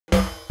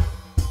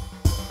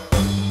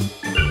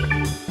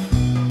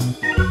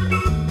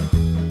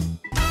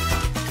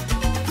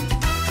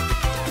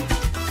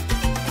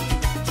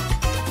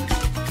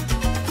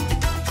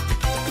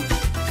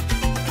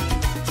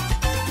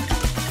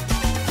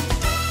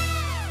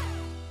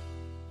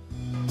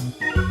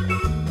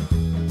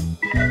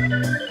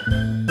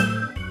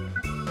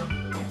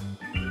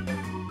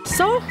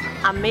So,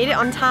 I made it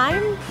on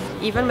time,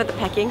 even with the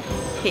packing.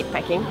 Hate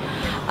packing.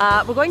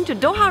 We're going to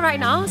Doha right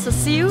now, so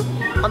see you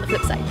on the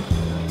flip side.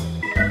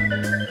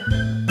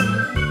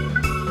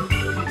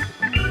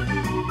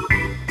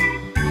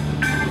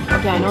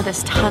 Okay, I know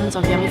there's tons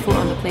of yummy food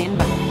on the plane,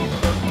 but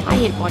I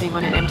hate boarding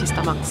on an empty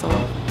stomach, so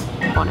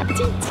bon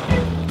appetit!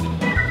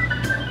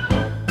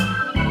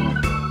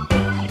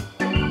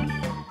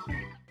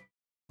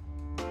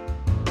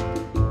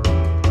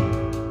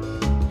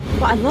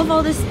 But I love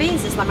all this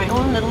space, it's like my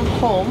own little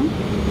home.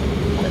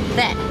 But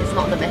that is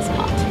not the best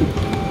part.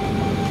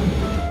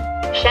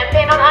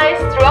 Champagne on ice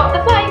throughout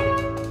the flight!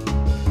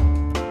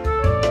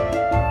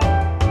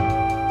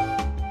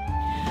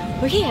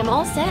 Okay, I'm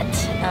all set.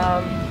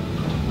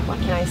 What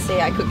can I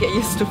say? I could get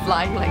used to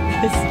flying like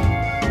this.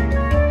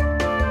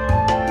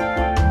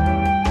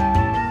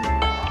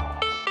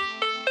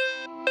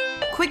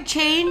 Quick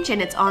change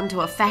and it's on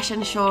to a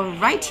fashion show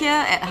right here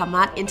at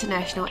Hamad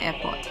International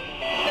Airport.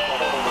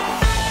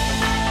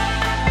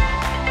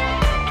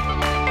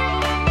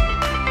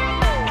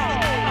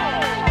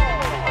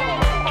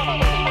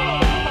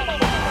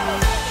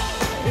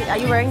 Are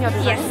you wearing your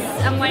design?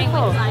 Yes, I'm wearing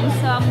my design.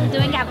 So I'm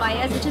doing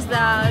abayas, which is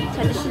the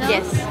traditional.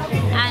 Yes.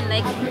 And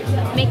like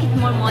make it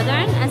more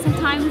modern. And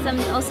sometimes I'm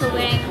also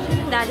wearing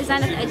the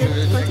design that I did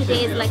for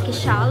today is like a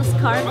shawl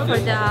scarf for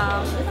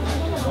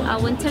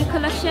the winter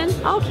collection.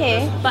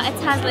 Okay. But it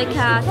has like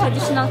a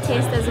traditional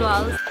taste as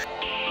well.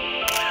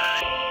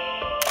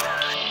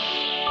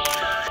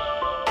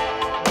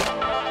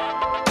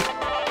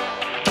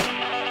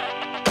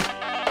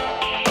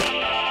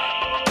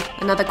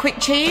 Another quick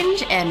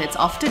change and it's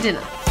off to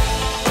dinner.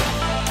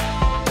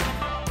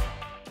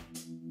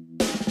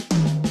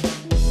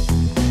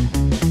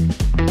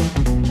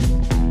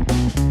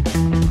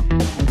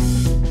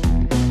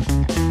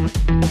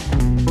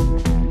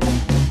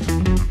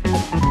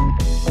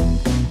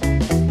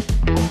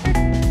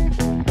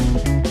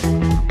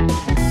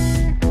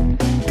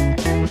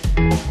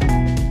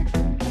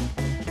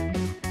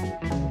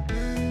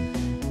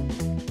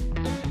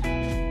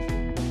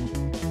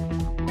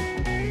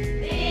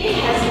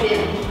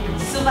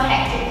 Super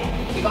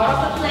hectic. We got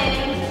off the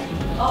plane.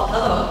 Oh,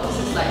 hello. This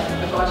is like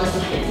a gorgeous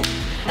night.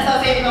 As I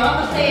was saying, we got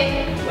off the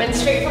plane, went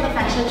straight for the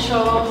fashion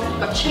show,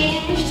 got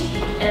changed,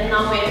 and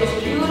now we're in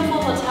this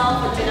beautiful hotel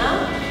for dinner.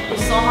 We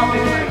saw how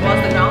beautiful it was,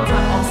 the grounds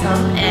are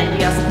awesome, and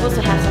we are supposed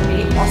to have some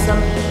really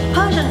awesome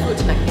Persian food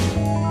tonight.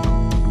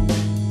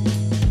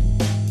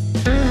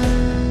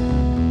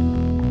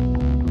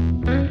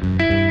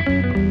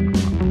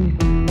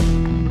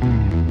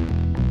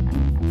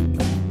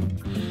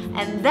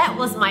 And that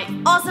was my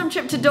awesome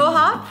trip to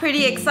Doha.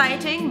 Pretty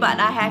exciting, but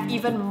I have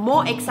even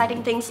more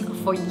exciting things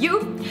for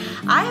you.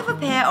 I have a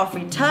pair of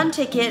return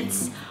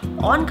tickets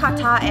on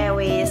Qatar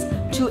Airways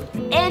to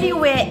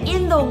anywhere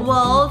in the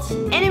world,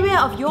 anywhere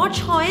of your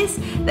choice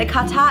that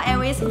Qatar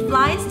Airways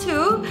flies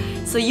to.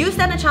 So you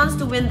stand a chance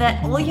to win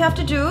that. All you have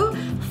to do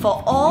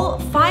for all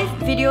 5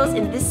 videos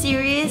in this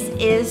series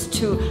is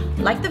to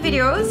like the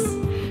videos,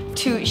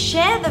 to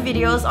share the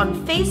videos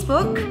on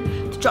Facebook,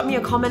 to drop me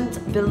a comment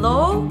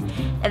below,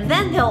 and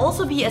then there'll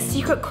also be a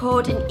secret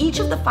code in each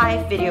of the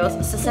 5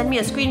 videos, so send me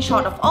a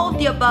screenshot of all of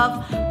the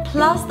above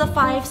plus the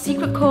 5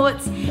 secret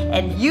codes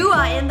and you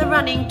are in the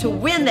running to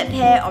win that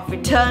pair of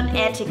return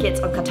air tickets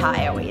on Qatar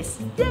Airways.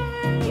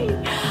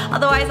 Yay!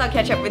 Otherwise, I'll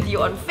catch up with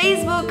you on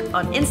Facebook,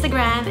 on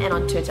Instagram and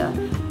on Twitter.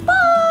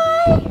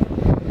 Bye!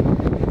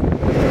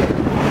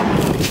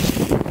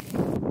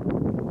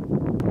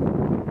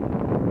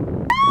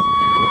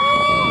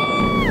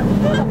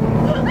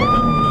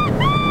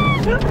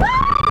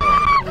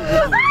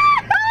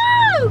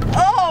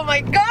 Oh my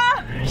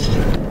gosh!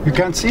 You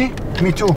can't see? Me too.